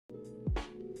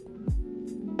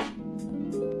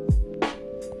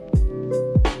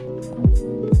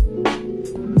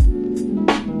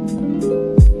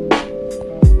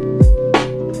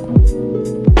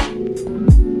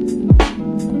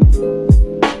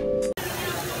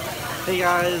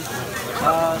guys,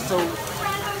 so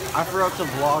I forgot to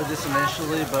vlog this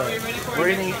initially, but we're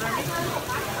eating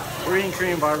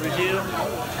Korean barbecue,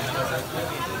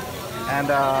 and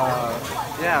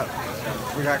yeah,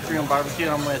 we got Korean barbecue.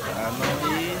 I'm with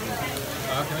Emily.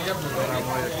 Can I get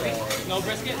no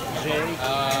brisket? Jake.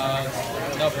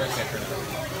 No brisket for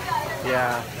now.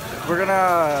 Yeah, we're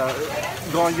gonna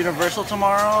go on Universal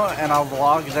tomorrow, and I'll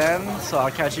vlog then. So I'll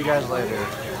catch you guys later.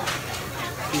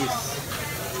 Peace.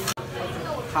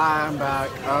 Hi, I'm back.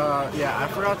 Yeah, I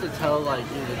forgot to tell like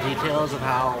the details of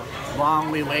how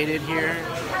long we waited here.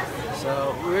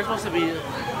 So we were supposed to be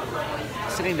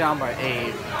sitting down by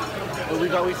 8, but we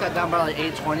sat down by like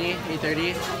 8:20,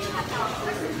 8:30.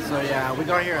 So yeah, we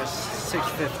got here at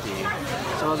 6:50.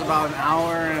 So it was about an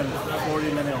hour and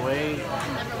 40-minute wait.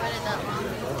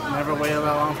 Never waited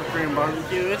that long for Korean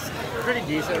barbecue. It's pretty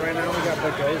decent right now. We got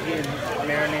bulgogi and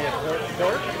marinated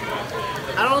pork.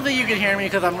 I don't think you can hear me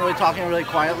because I'm really talking really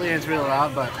quietly and it's really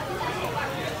loud, but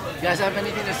you guys have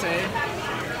anything to say?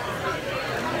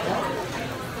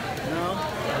 No?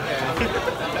 Okay.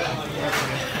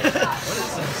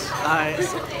 What is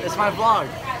this? It's my vlog.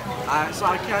 So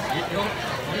I catch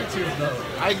YouTube though.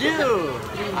 I do.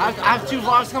 I have 2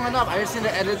 vlogs coming up. I just need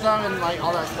to edit them and like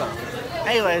all that stuff.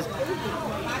 Anyways,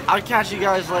 I'll catch you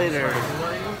guys later.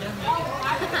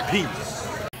 Peace.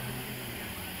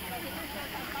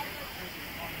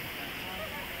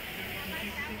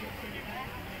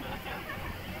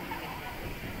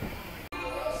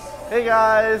 Hey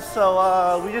guys,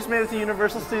 so we just made it to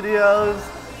Universal Studios.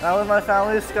 I'm with my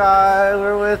family, Sky.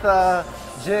 We're with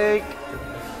Jake,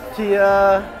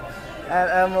 Tia, and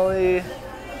Emily.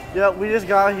 Yep, we just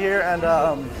got here and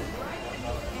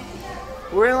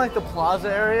we're in like the plaza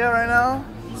area right now.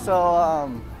 So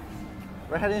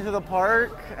we're heading to the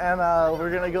park and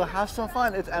we're gonna go have some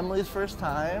fun. It's Emily's first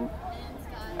time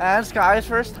and Sky's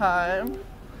first time.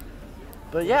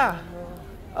 But yeah.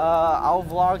 I'll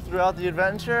vlog throughout the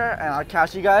adventure and I'll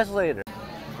catch you guys later.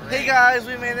 Hey guys,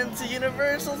 we made it into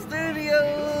Universal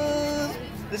Studios!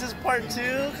 This is part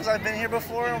 2 because I've been here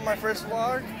before on my first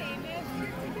vlog.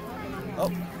 Oh.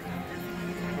 You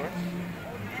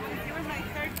were my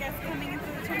 3rd guest coming into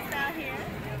the turnstile here.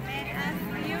 May I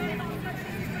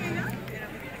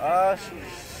ask you?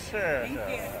 Sure.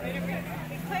 Thank you.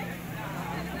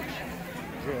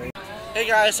 Hey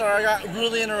guys, sorry I got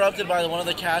rudely interrupted by one of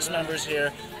the cast members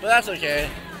here, but that's okay.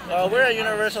 We're at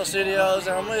Universal Studios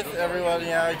and I'm with everyone,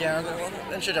 yeah, again,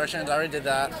 introductions, I already did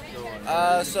that.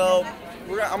 So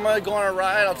I'm going to go on a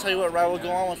ride. I'll tell you what ride we'll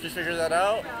go on once we figure that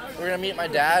out. We're going to meet my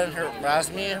dad and her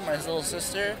Razmi, my little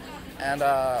sister, and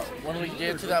when we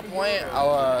get to that point,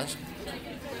 I'll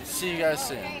see you guys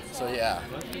soon. So yeah,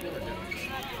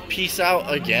 peace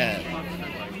out again.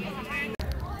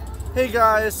 Hey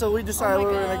guys, so we decided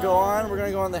what we're gonna go on. We're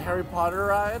gonna go on the Harry Potter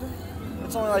ride.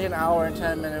 It's only like an hour and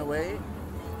 10-minute wait.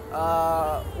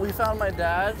 We found my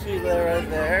dad. She's right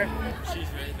there. She's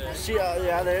right there.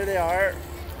 Yeah, there they are.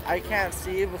 I can't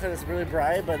see because it's really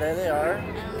bright, but there they are.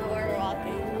 And we're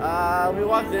walking. We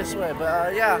walk this way,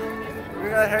 but yeah, we're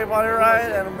gonna Harry Potter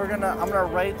ride, and I'm gonna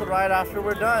rate the ride after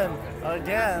we're done.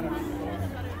 Again,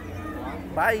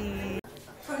 bye.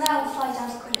 From there, we'll fly down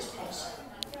to Quidditch pitch.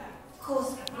 Of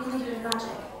course, we'll need a bit of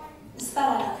magic. A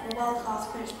spell I learned from a world-class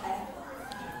Quidditch player.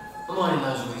 I'm not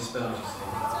imagining spells, you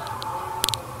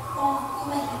think. Or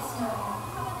we'll make it snow.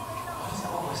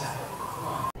 What was that? Come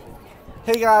on.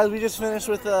 Hey guys, we just finished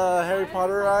with the Harry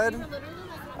Potter ride.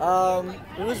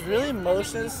 It was really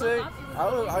motion sick.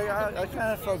 I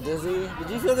kind of felt dizzy. Did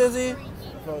you feel dizzy? I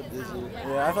felt dizzy.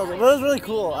 Yeah, I felt it. But it was really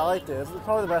cool. I liked it. It's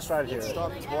probably the best ride here. It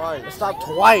stopped twice. It stopped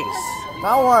twice.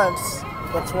 Not once,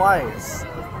 but twice.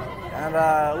 And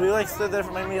we like stood there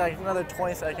for maybe like another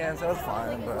 20 seconds. It was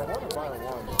fine, but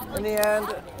in the end,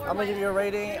 I'm gonna give you a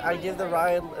rating. I give the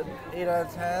ride an 8 out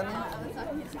of 10.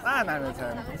 9 out of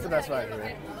 10. It's the best ride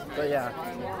here. But yeah,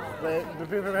 but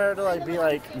be prepared to like be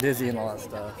like dizzy and all that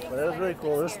stuff. But it was really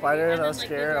cool. There were spiders. I was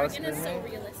scared. I was screaming.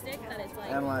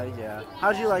 And like, yeah.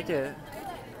 How'd you like it?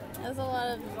 There's a lot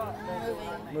of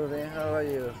Moving. How about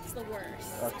you? It's the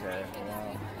worst. Okay.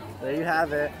 Well, there you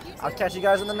have it. I'll catch you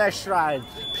guys on the next ride.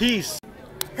 Peace.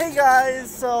 Hey guys,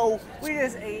 so we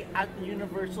just ate at the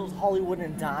Universal's Hollywood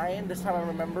and Dine. This time I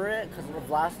remember it because of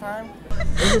the last time.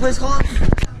 What's the place called?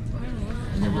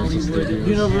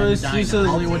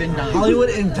 Hollywood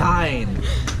and Dine.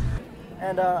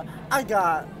 And I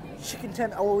got chicken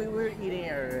tenders. Oh, we were eating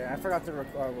earlier. I forgot to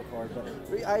record,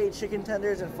 but I ate chicken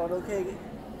tenders and photo cake.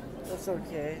 That's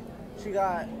okay. She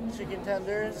got chicken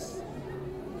tenders.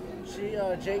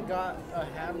 Jake got a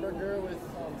hamburger with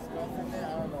stuff in it.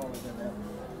 I don't know what's in it.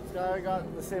 Skylar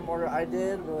got the same order I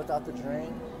did, but without the drink,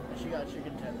 and she got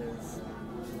chicken tenders.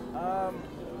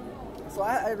 So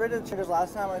I rated the chickens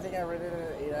last time. I think I rated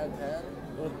it an 8 out of 10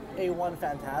 with A1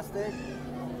 fantastic.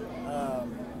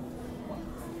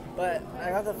 But I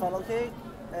got the funnel cake,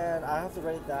 and I have to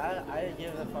rate that. I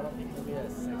give the funnel cake maybe a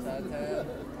 6 out of 10.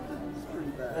 It's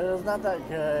pretty bad. It was not that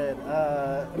good.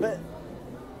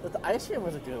 But the ice cream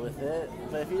was good with it.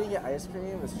 But if you didn't get ice cream,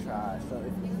 it was trash. So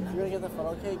if you're gonna get the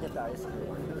funnel cake, get the ice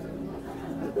cream.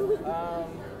 Do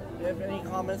you have any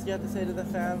comments you have to say to the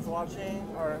fans watching?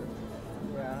 Or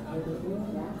yeah.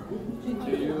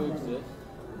 Do you exist?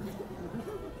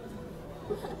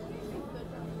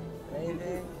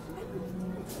 Anything?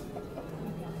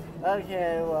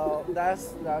 Okay, well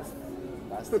that's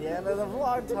the end of the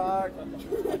vlog talk.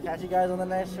 I'll catch you guys on the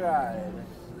next ride.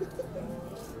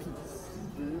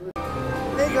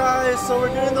 Hey guys, so we're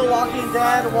doing the Walking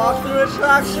Dead walkthrough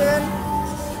attraction.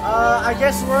 I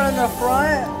guess we're in the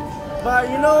front, but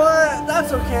you know what?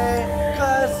 That's okay,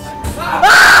 cause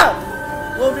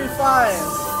we'll be fine.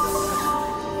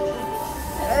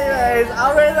 Anyways,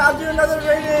 I'll do another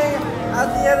rating at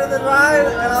the end of the ride,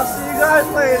 and I'll see you guys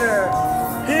later.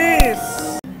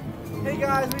 Peace! Hey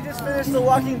guys, we just finished the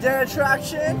Walking Dead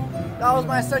attraction. That was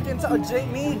my second time,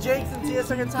 me, Jake, and Tia's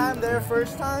second time, their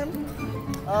first time.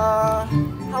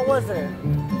 How was it?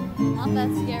 Not that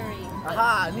scary.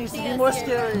 Aha, it needs to be more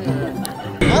scary.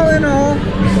 All in all,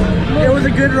 it was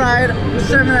a good ride.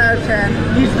 7 out of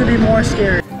 10. Needs to be more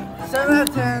scary. 7 out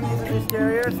of 10 needs to be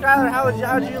scarier. Skylar,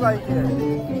 how'd you like it?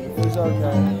 It was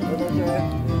okay. It was okay.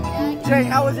 Jake,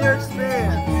 how was your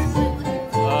experience?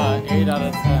 8 out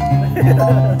of 10.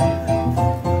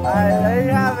 Alright, there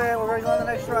you have it. We're going to go on the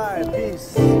next ride.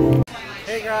 Peace.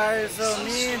 Hey guys, so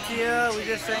me and Tia, we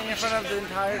just sang in front of the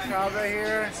entire crowd right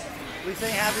here. We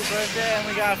sang happy birthday and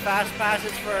we got fast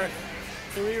passes for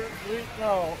two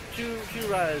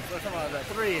rides or something like that.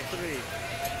 Three.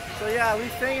 So yeah, we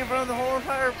sang in front of the whole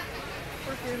entire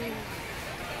freaking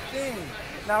thing.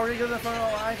 Now we're gonna go to the front of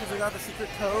the line because we got the secret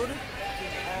code.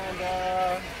 And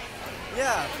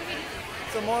yeah.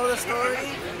 So more of the story,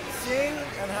 sing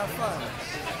and have fun.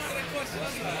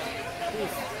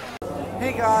 Peace.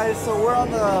 Hey guys, so we're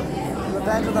on the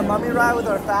Revenge of the Mummy ride with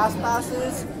our fast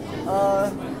passes.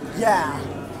 Yeah.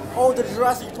 Oh, the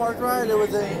Jurassic Park ride, it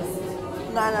was a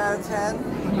 9 out of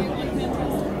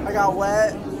 10. I got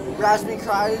wet. Rasmi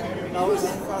cried. That was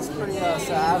pretty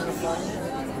sad and funny.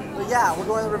 But yeah, we're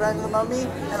going to the Revenge of the Mummy,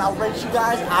 and I'll rate you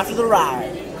guys after the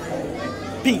ride.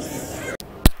 Peace.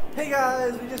 Hey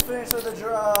guys, we just finished with the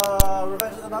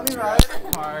Revenge of the Mummy ride.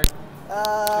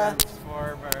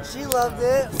 She loved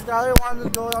it. Skylar wanted to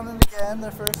go on it again,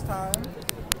 their first time.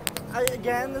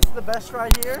 Again, this is the best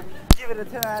ride here. Give it a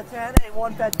 10 out of 10.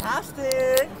 A1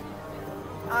 fantastic.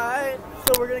 Alright,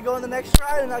 so we're going to go on the next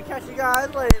ride and I'll catch you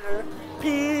guys later.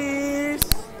 Peace.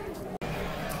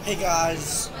 Hey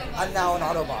guys, I'm now an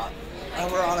Autobot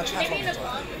and we're on a Transformers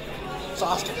ride. It's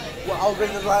awesome. Well, I'll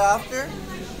bring the ride after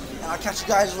and I'll catch you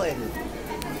guys later.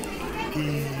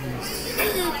 Peace.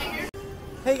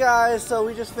 Hey guys, so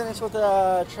we just finished with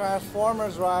the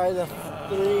Transformers ride, the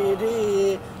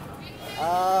 3D.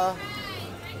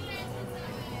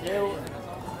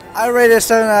 I rated it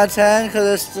 7 out of 10 because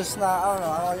it's just not, I don't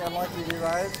know, I don't like 3D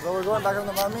rides. But we're going back on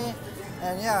the Mummy,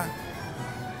 and yeah,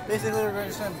 basically we're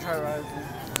just going to try rides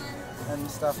and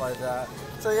stuff like that.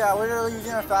 So yeah, we're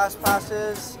using our fast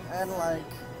passes and like,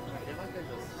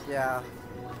 yeah.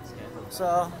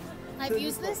 So I've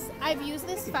used this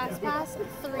fast pass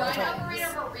 3 times.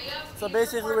 So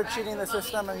basically we're cheating the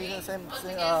system and using the same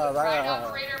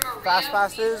fast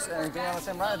passes and getting on the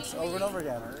same rides over and over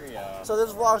again. So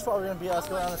this vlog is probably going to be us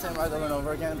going on the same rides over and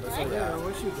over again. But so yeah,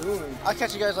 what you doing? I'll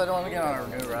catch you guys later when we get on our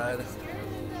new ride.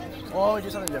 Or we do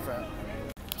something different.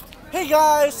 Hey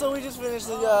guys, so we just finished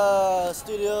the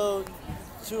studio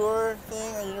tour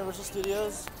thing at Universal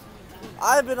Studios.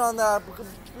 I've been on that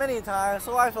many times,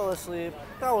 so I fell asleep.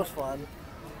 That was fun.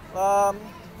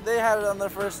 They had it on their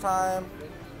first time.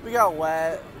 We got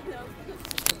wet.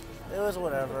 It was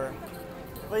whatever.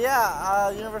 But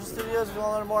yeah, Universal Studios, if you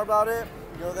want to learn more about it,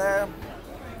 go there.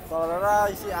 Blah, blah, blah.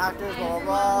 You see actors, blah, blah,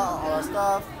 blah, all that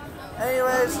stuff.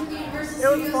 Anyways, it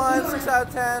was fun. 6 out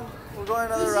of 10. We're going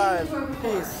another ride.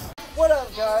 Peace. What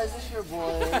up, guys? It's your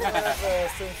boy.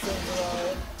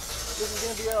 This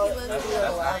is gonna be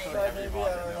a last ride, maybe. I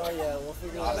don't know yet. We'll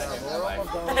figure that out. We're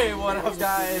almost done. Hey, what up,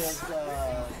 guys?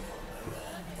 Yeah.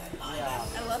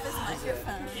 I love his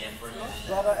microphone.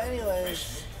 But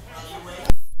anyways.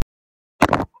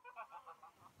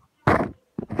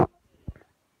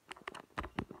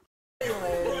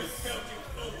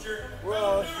 We're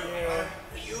all here.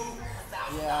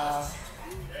 Yeah.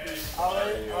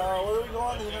 before we go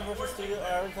on the Universal Studio, I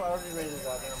already rated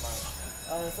that. Never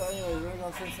mind. So anyway, we're gonna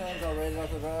go swing hands. I'll rate it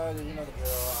after that. You know the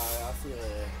drill. I'll see you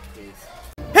later. Peace.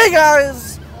 Hey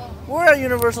guys, we're at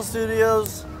Universal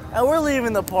Studios and we're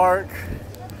leaving the park.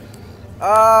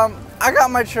 I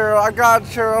got my churro. I got a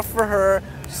churro for her.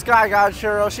 Sky got a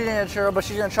churro. She didn't get a churro, but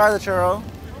she's gonna try the churro.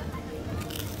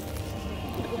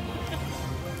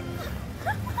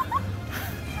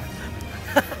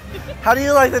 How do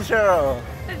you like the churro?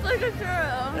 It's like a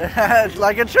churro. It's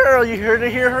like a churro. You heard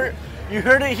it here. You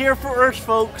heard it here first,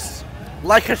 folks.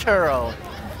 Like a churro.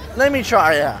 Let me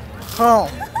try it.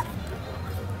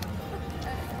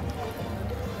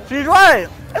 She's right.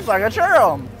 It's like a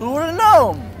churro. Who would have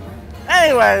known?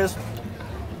 Anyways,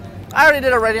 I already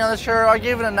did a rating on this churro. I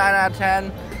gave it a 9 out of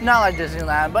 10. Not like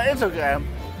Disneyland, but it's okay.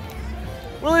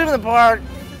 We're leaving the park.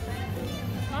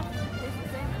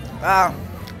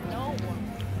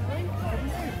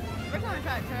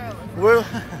 We're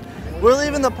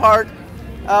leaving the park.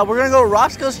 We're gonna go to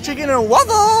Roscoe's Chicken and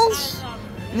Waffles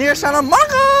near Santa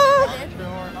Monica,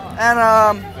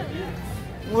 and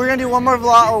we're gonna do one more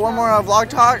vlog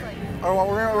talk, or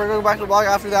we're gonna go back to the vlog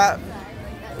after that.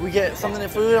 We get something to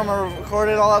food. I'm gonna record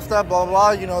it, all that stuff, blah blah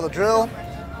blah. You know the drill.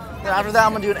 Then after that,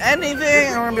 I'm gonna do an ending thing,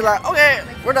 and we're gonna be like, okay,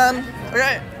 we're done.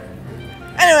 Okay.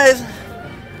 Anyways,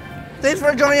 thanks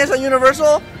for joining us at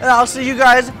Universal, and I'll see you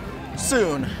guys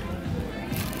soon.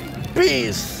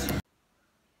 Peace.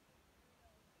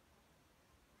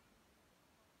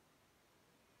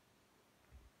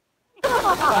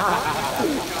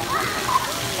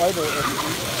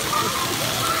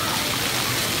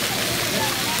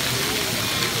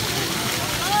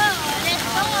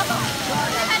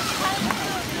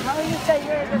 How do you say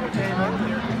you're entertainment?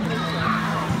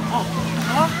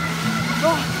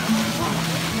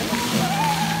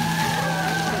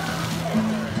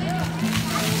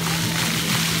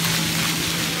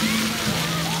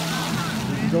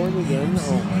 Going again? Oh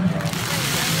my god.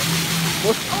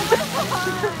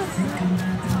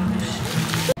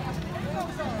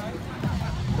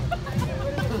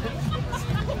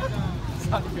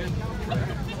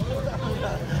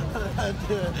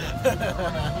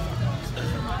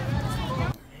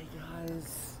 Hey guys,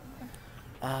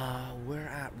 we're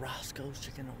at Roscoe's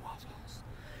Chicken and Waffles,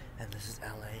 and this is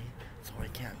LA, so I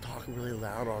can't talk really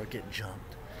loud or I'll get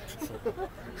jumped.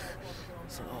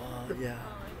 So yeah,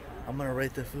 I'm gonna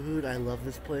rate the food. I love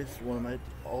this place, one of my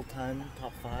all-time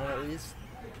top 5 at least.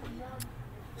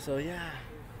 So yeah,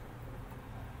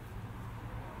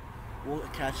 we'll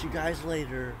catch you guys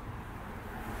later.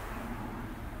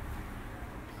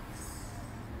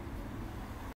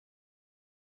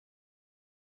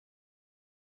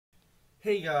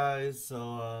 Hey guys,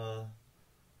 so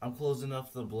I'm closing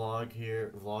up the vlog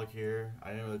here.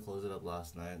 I didn't really close it up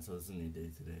last night, so it's a new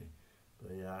day today.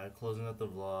 But yeah, I'm closing up the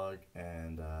vlog,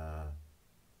 and the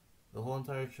whole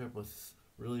entire trip was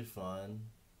really fun.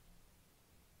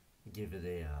 Give it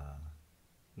a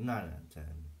 9 out of 10,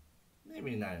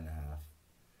 maybe 9.5.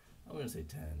 I'm gonna say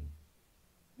 10,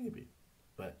 maybe.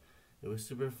 But it was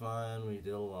super fun. We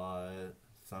did a lot.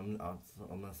 I'm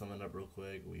gonna sum it up real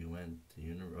quick. We went to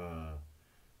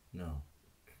no,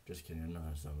 just kidding. I'm not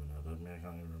gonna sum it up. I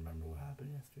can't even remember what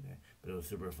happened yesterday. But it was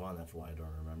super fun. That's why I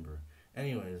don't remember.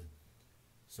 Anyways,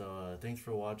 so thanks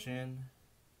for watching.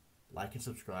 Like and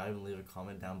subscribe and leave a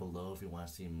comment down below if you want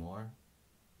to see more.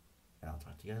 And I'll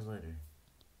talk to you guys later.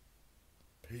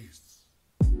 Peace.